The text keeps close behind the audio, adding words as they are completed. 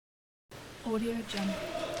Audio Jungle.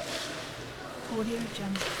 Audio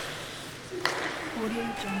Jungle. Audio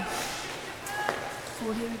Jungle.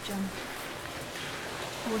 Audio Jungle.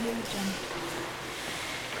 Audio Jungle.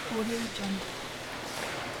 Audio Jungle.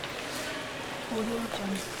 Audio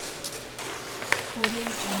Jungle. Audio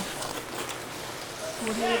Jungle.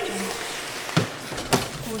 Audio Jungle.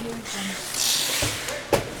 Audio Jungle.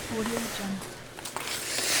 Audio Jungle.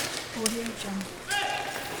 Audio Jungle.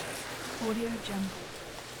 Audio Jungle.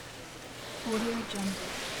 Audio Jungle.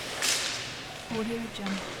 Audio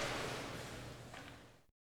Jungle.